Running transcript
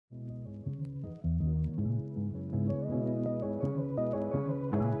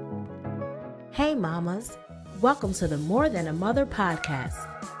Hey mamas, welcome to the More Than a Mother podcast,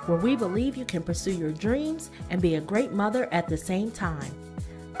 where we believe you can pursue your dreams and be a great mother at the same time.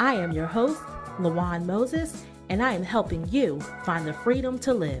 I am your host, LaJuan Moses, and I am helping you find the freedom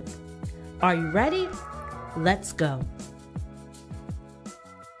to live. Are you ready? Let's go.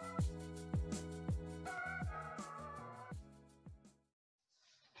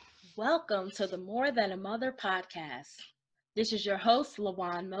 Welcome to the More Than a Mother podcast. This is your host,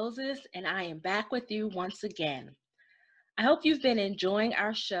 LaJuan Moses, and I am back with you once again. I hope you've been enjoying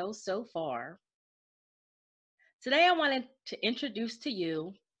our show so far. Today, I wanted to introduce to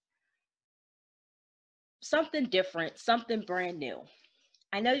you something different, something brand new.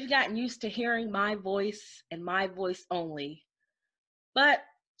 I know you've gotten used to hearing my voice and my voice only, but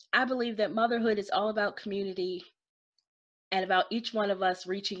I believe that motherhood is all about community and about each one of us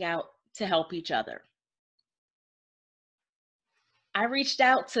reaching out to help each other. I reached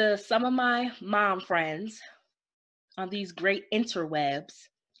out to some of my mom friends on these great interwebs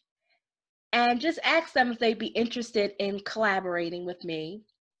and just asked them if they'd be interested in collaborating with me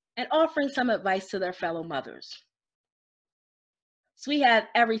and offering some advice to their fellow mothers. So we have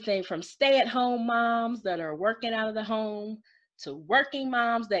everything from stay-at-home moms that are working out of the home to working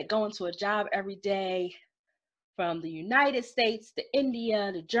moms that go into a job every day, from the United States to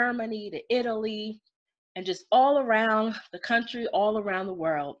India to Germany to Italy, and just all around the country, all around the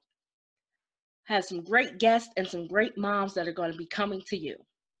world. Have some great guests and some great moms that are going to be coming to you.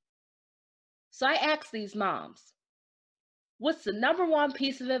 So I asked these moms, what's the number one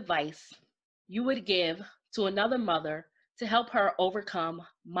piece of advice you would give to another mother to help her overcome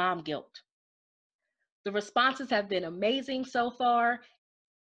mom guilt? The responses have been amazing so far,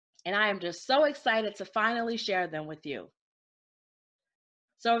 and I am just so excited to finally share them with you.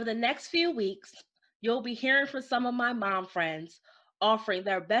 So over the next few weeks, you'll be hearing from some of my mom friends offering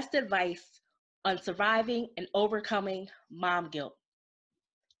their best advice on surviving and overcoming mom guilt.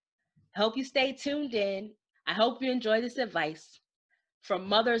 I hope you stay tuned in. I hope you enjoy this advice from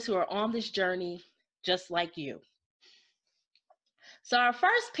mothers who are on this journey just like you. So our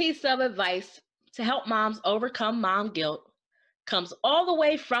first piece of advice to help moms overcome mom guilt comes all the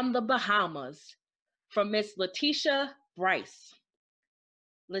way from the Bahamas, from Miss Laticia Brice.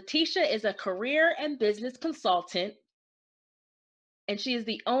 Laticia is a career and business consultant, and she is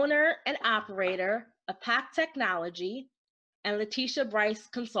the owner and operator of Pack Technology and Laticia Brice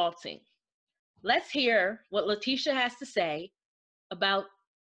Consulting. Let's hear what Laticia has to say about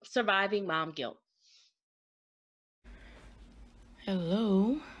surviving mom guilt.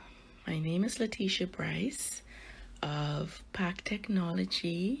 Hello, my name is Laticia Brice of Pack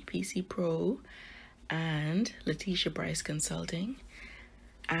Technology, PC Pro, and Laticia Brice Consulting.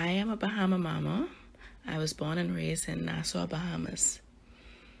 I am a Bahama mama. I was born and raised in Nassau, Bahamas.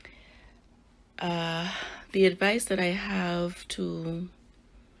 The advice that I have to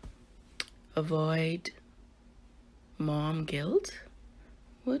avoid mom guilt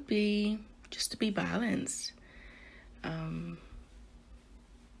would be just to be balanced.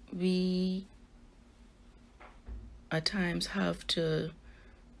 We at times have to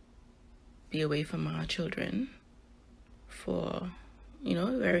be away from our children for,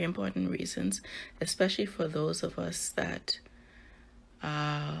 very important reasons, especially for those of us that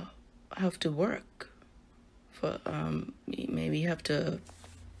have to work. Maybe have to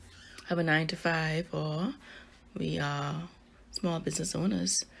have a 9-to-5, or we are small business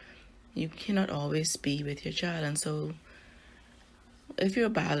owners. You cannot always be with your child, and so if you're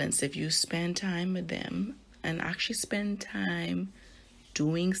balanced, if you spend time with them and actually spend time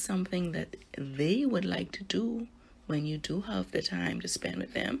doing something that they would like to do when you do have the time to spend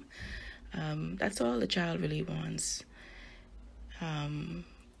with them, that's all the child really wants.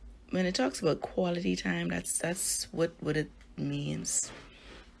 When it talks about quality time, that's what it means.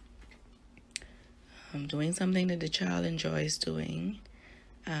 Doing something that the child enjoys doing,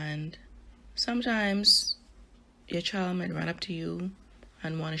 and sometimes your child might run up to you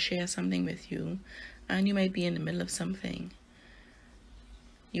and want to share something with you, and you might be in the middle of something.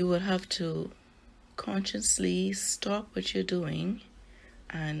 You will have to consciously stop what you're doing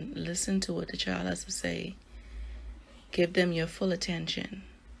and listen to what the child has to say. Give them your full attention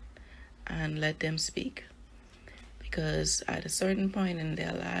and let them speak. Because at a certain point in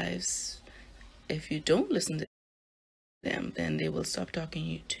their lives, if you don't listen to them, then they will stop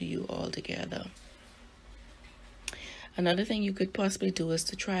talking to you altogether. Another thing you could possibly do is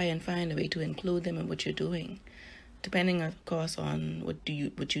to try and find a way to include them in what you're doing, depending, of course, on what you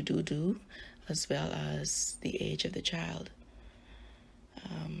do, as well as the age of the child.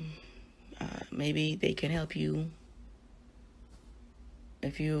 Maybe they can help you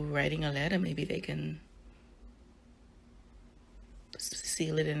if you're writing a letter, maybe they can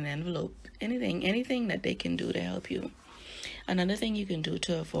seal it in an envelope. Anything that they can do to help you. Another thing you can do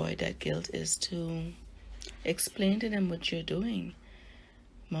to avoid that guilt is to explain to them what you're doing.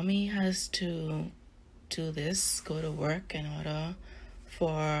 Mommy has to do this, go to work in order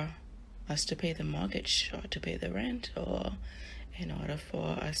for us to pay the mortgage or to pay the rent, or in order for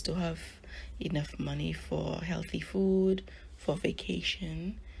us to have enough money for healthy food, for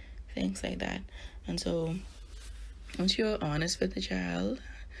vacation, things like that. And so once you're honest with the child,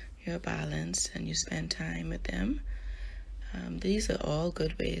 you're balanced, and you spend time with them, these are all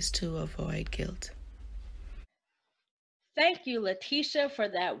good ways to avoid guilt. Thank you, Laticia, for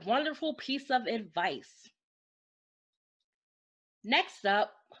that wonderful piece of advice. Next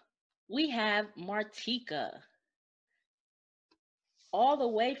up, we have Marteekah, all the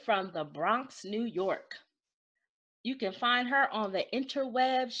way from the Bronx, New York. You can find her on the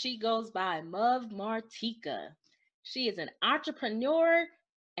interwebs. She goes by Marteekah. She is an entrepreneur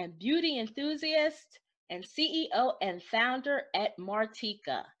and beauty enthusiast and CEO and founder at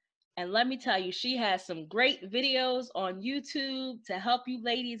Marteekah. And let me tell you, she has some great videos on YouTube to help you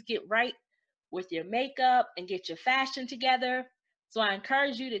ladies get right with your makeup and get your fashion together. So I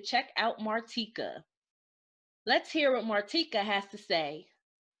encourage you to check out Marteekah. Let's hear what Marteekah has to say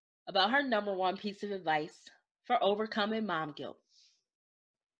about her number one piece of advice for overcoming mom guilt.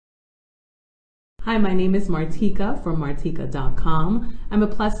 Hi, my name is Marteekah from Marteekah.com. I'm a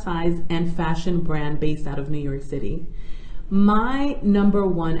plus size and fashion brand based out of New York City. My number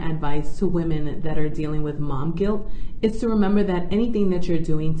one advice to women that are dealing with mom guilt is to remember that anything that you're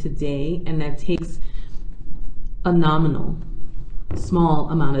doing today and that takes a nominal, small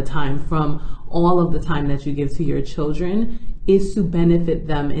amount of time from all of the time that you give to your children is to benefit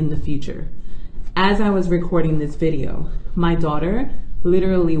them in the future. As I was recording this video, my daughter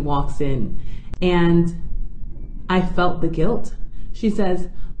literally walks in and I felt the guilt. She says,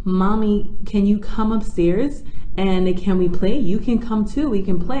 "Mommy, can you come upstairs and can we play? You can come too, we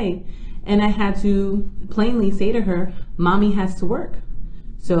can play." And I had to plainly say to her, "Mommy has to work."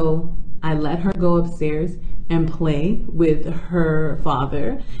 So I let her go upstairs and play with her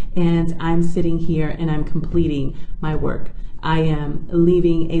father, and I'm sitting here and I'm completing my work. I am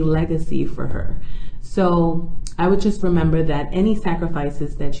leaving a legacy for her. So I would just remember that any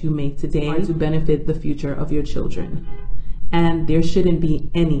sacrifices that you make today are to benefit the future of your children. And there shouldn't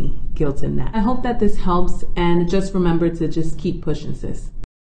be any guilt in that. I hope that this helps, and just remember to just keep pushing, sis.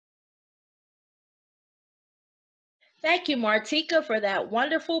 Thank you, Marteekah, for that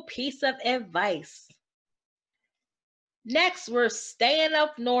wonderful piece of advice. Next, we're staying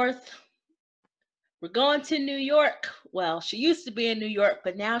up north. We're going to New York. Well, she used to be in New York,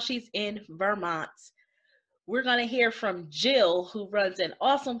 but now she's in Vermont. We're going to hear from Jill, who runs an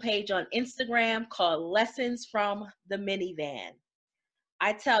awesome page on Instagram called Lessons from the Minivan.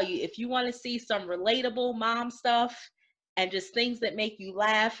 I tell you, if you want to see some relatable mom stuff and just things that make you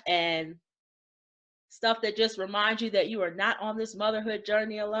laugh and stuff that just reminds you that you are not on this motherhood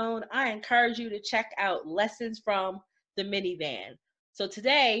journey alone, I encourage you to check out Lessons from the Minivan. So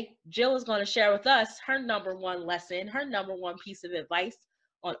today, Jill is going to share with us her number one lesson, her number one piece of advice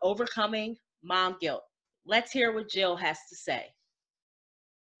on overcoming mom guilt. Let's hear what Jill has to say.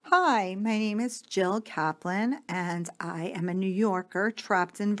 Hi, my name is Jill Kaplan, and I am a New Yorker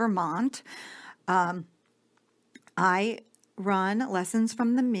trapped in Vermont. I run Lessons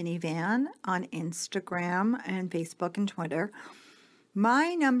from the Minivan on Instagram and Facebook and Twitter.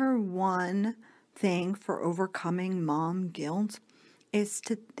 My number one thing for overcoming mom guilt is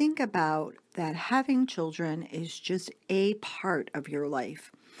to think about that having children is just a part of your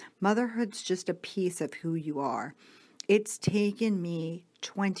life. Motherhood's just a piece of who you are. It's taken me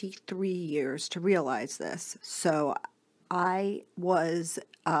 23 years to realize this. So I was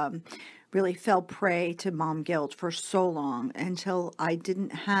really fell prey to mom guilt for so long until I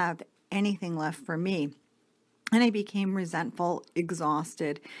didn't have anything left for me. And I became resentful,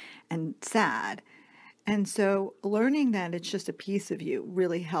 exhausted, and sad. And so learning that it's just a piece of you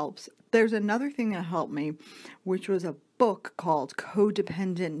really helps. There's another thing that helped me, which was a book called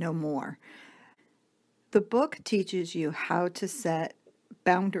Codependent No More. The book teaches you how to set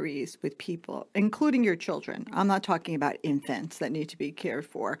boundaries with people, including your children. I'm not talking about infants that need to be cared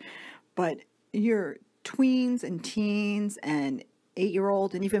for, but your tweens and teens and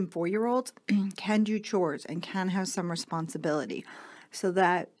 8-year-olds and even 4-year-olds can do chores and can have some responsibility, so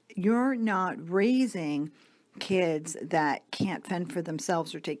that you're not raising kids that can't fend for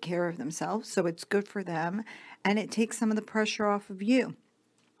themselves or take care of themselves. So it's good for them, and it takes some of the pressure off of you.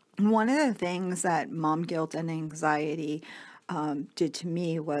 One of the things that mom guilt and anxiety did to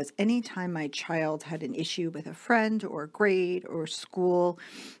me was anytime my child had an issue with a friend or grade or school,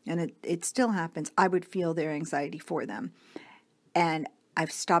 and it still happens, I would feel their anxiety for them. And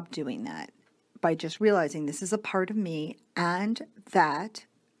I've stopped doing that by just realizing this is a part of me and that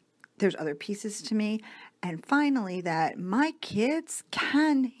there's other pieces to me. And finally, that my kids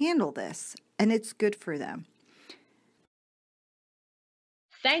can handle this and it's good for them.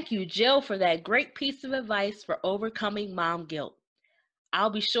 Thank you, Jill, for that great piece of advice for overcoming mom guilt. I'll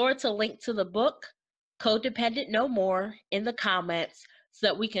be sure to link to the book, Codependent No More, in the comments so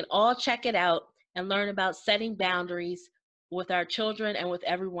that we can all check it out and learn about setting boundaries with our children and with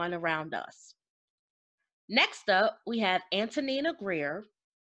everyone around us. Next up, we have Antonina Geer,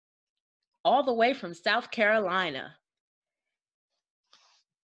 all the way from South Carolina.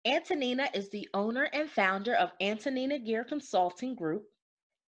 Antonina is the owner and founder of Antonina Geer Consulting Group,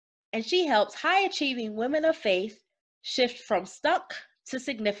 and she helps high-achieving women of faith shift from stuck to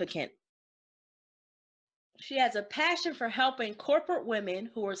significant. She has a passion for helping corporate women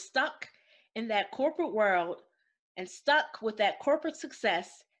who are stuck in that corporate world and stuck with that corporate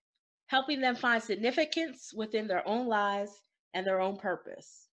success, helping them find significance within their own lives and their own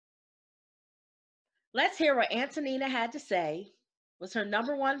purpose. Let's hear what Antonina had to say was her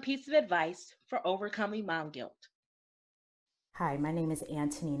number one piece of advice for overcoming mom guilt. Hi, my name is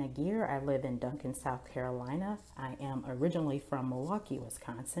Antonina Geer. I live in Duncan, South Carolina. I am originally from Milwaukee,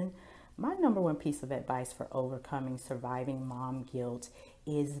 Wisconsin. My number one piece of advice for overcoming surviving mom guilt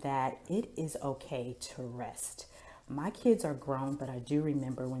is that it is okay to rest. My kids are grown, but I do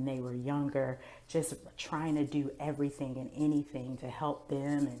remember when they were younger, just trying to do everything and anything to help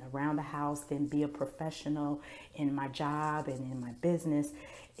them and around the house, then be a professional in my job and in my business,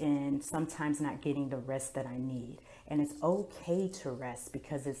 and sometimes not getting the rest that I need. And it's okay to rest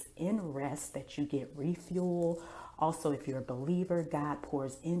because it's in rest that you get refuel. Also, if you're a believer, God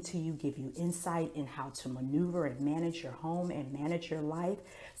pours into you, give you insight in how to maneuver and manage your home and manage your life.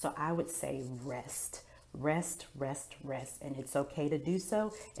 So I would say rest. Rest, rest, rest. And it's okay to do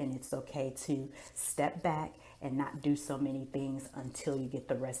so. And it's okay to step back and not do so many things until you get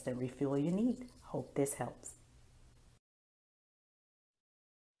the rest and refuel you need. Hope this helps.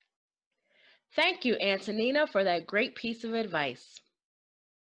 Thank you, Antonina, for that great piece of advice.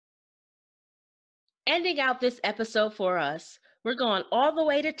 Ending out this episode for us, we're going all the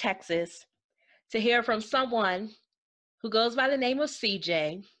way to Texas to hear from someone who goes by the name of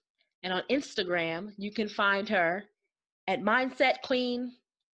CJ. And on Instagram, you can find her at Mindset.Queen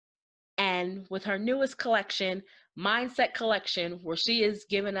and with her newest collection, Mindset.Collection, where she is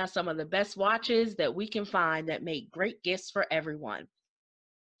giving us some of the best watches that we can find that make great gifts for everyone.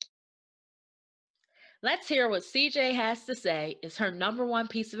 Let's hear what CJ has to say is her number one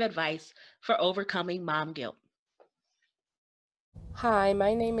piece of advice for overcoming mom guilt. Hi,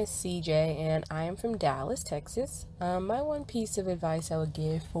 my name is CJ and I am from Dallas, Texas. My one piece of advice I would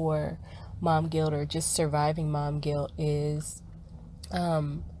give for mom guilt or just surviving mom guilt is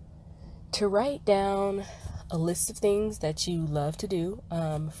to write down a list of things that you love to do,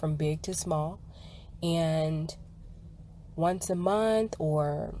 from big to small, and once a month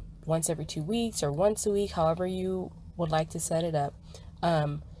or once every 2 weeks or once a week, however you would like to set it up,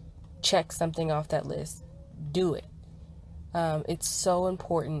 check something off that list. Do it. It's so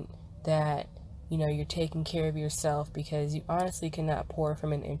important that, you're taking care of yourself, because you honestly cannot pour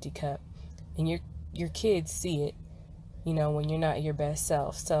from an empty cup, and your kids see it, when you're not your best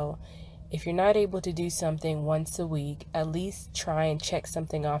self. So if you're not able to do something once a week, at least try and check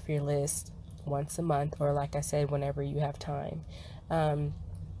something off your list once a month, or like I said, whenever you have time.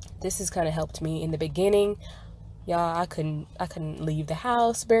 This has kind of helped me in the beginning. Y'all, I couldn't leave the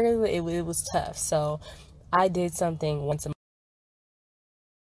house barely. It was tough. So I did something once a month.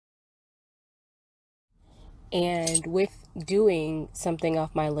 And with doing something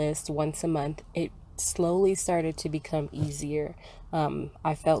off my list once a month, it slowly started to become easier.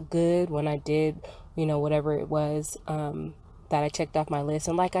 I felt good when I did, whatever it was that I checked off my list.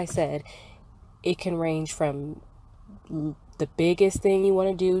 And like I said, it can range from the biggest thing you want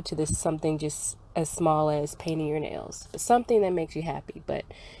to do to this something just as small as painting your nails. Something that makes you happy, but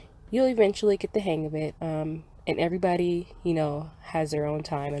you'll eventually get the hang of it. And everybody, has their own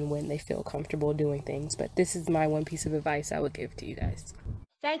time and when they feel comfortable doing things. But this is my one piece of advice I would give to you guys.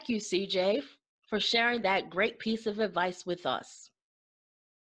 Thank you, CJ, for sharing that great piece of advice with us.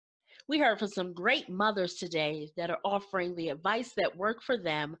 We heard from some great mothers today that are offering the advice that worked for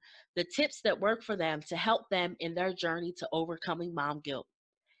them, the tips that work for them to help them in their journey to overcoming mom guilt.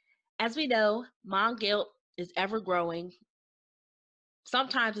 As we know, mom guilt is ever growing.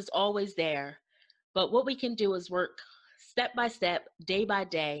 Sometimes it's always there, but what we can do is work step by step, day by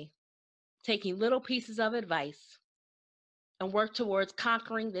day, taking little pieces of advice and work towards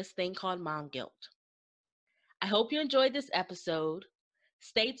conquering this thing called mom guilt. I hope you enjoyed this episode.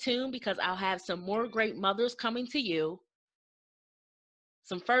 Stay tuned because I'll have some more great mothers coming to you.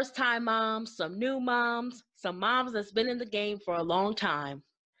 Some first-time moms, some new moms, some moms that's been in the game for a long time.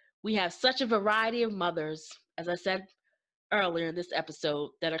 We have such a variety of mothers, as I said earlier in this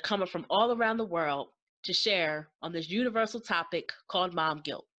episode, that are coming from all around the world to share on this universal topic called mom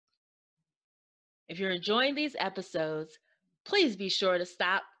guilt. If you're enjoying these episodes, please be sure to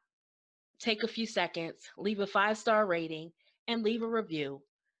stop, take a few seconds, leave a 5-star rating, and leave a review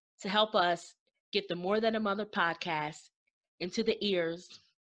to help us get the More Than a Mother podcast into the ears,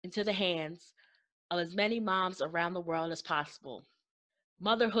 into the hands of as many moms around the world as possible.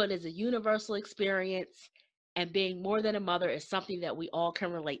 Motherhood is a universal experience, and being more than a mother is something that we all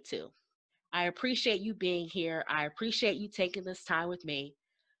can relate to. I appreciate you being here. I appreciate you taking this time with me.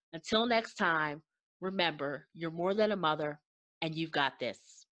 Until next time, remember, you're more than a mother, and you've got this.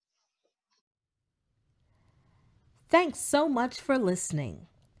 Thanks so much for listening.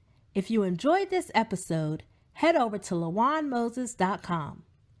 If you enjoyed this episode, head over to lawanmoses.com.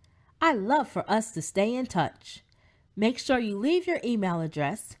 I love for us to stay in touch. Make sure you leave your email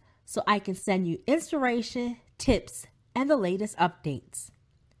address so I can send you inspiration, tips, and the latest updates.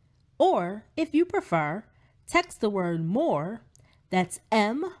 Or, if you prefer, text the word MORE, that's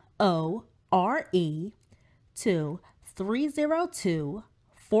MORE, to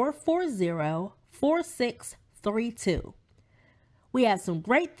 302-440-4632. We have some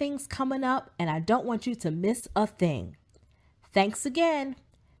great things coming up, and I don't want you to miss a thing. Thanks again.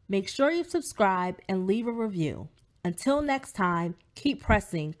 Make sure you subscribe and leave a review. Until next time, keep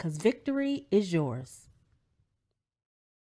pressing because victory is yours.